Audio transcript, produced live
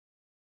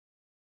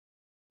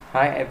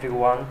Hi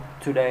everyone,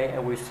 today I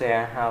will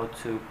share how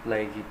to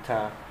play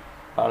guitar.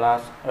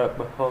 Ballad of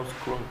a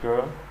Homeschooled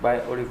Girl by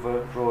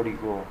Olivia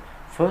Rodrigo.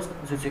 First,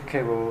 the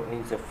cable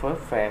in the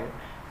first frame.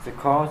 The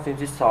chords in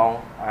this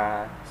song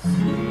are C,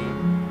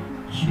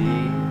 G,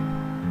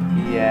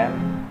 E,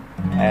 M,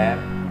 F,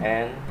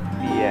 and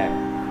B,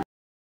 M.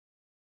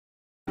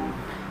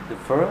 The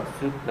first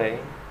to play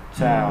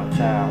down,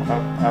 down,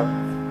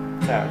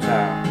 up, down,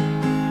 down,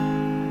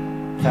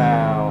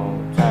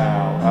 down,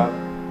 down, up,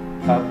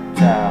 down,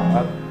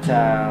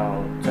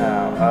 down,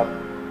 down,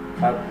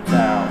 up,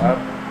 down, up,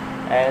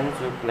 and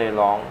to play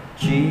long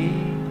G,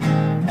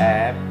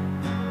 F,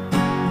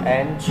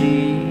 and G,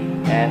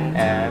 and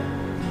F,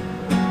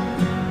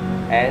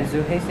 and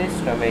to hit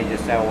this major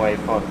 7-way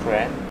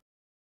 4-fret.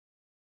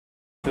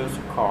 Choose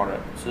chord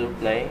to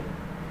play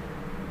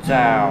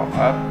down,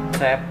 up,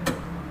 tap,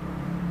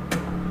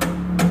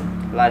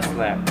 light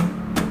slap,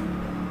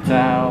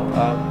 down,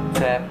 up,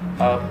 tap,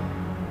 up,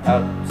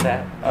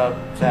 tap,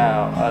 up,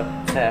 down,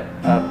 up, tap,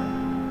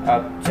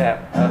 up,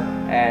 tap, up,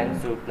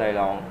 and to play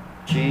long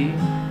G,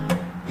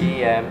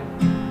 E, M,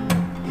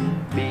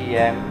 B,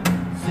 M,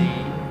 C,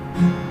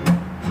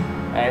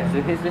 and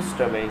to hit this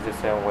string the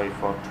 7-way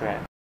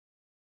 4-fret.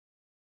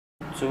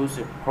 Choose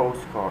the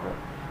pulse chord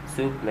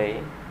to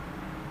play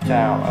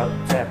down,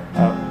 up, tap,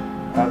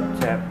 up,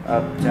 tap,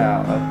 up,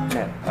 down, up,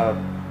 tap,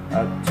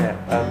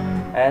 up,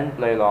 and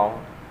play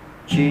long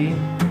G,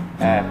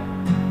 F,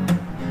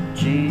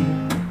 G,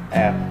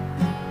 F,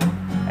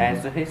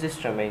 and to hit this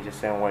string the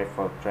 7-way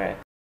 4-fret.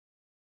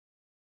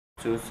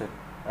 Choose the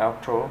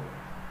outro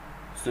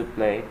to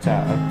play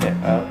down, up,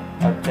 tap,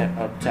 up, tap,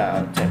 up,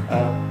 down, tap,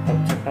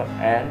 up,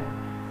 and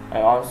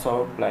I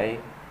also play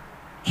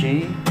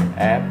G,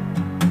 F,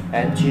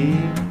 and G,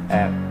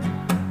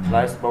 F,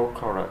 like both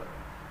chords.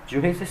 You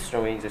hit this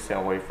string the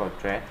 7-way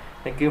 4-fret.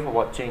 Thank you for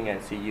watching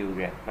and see you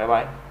again. Bye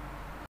bye.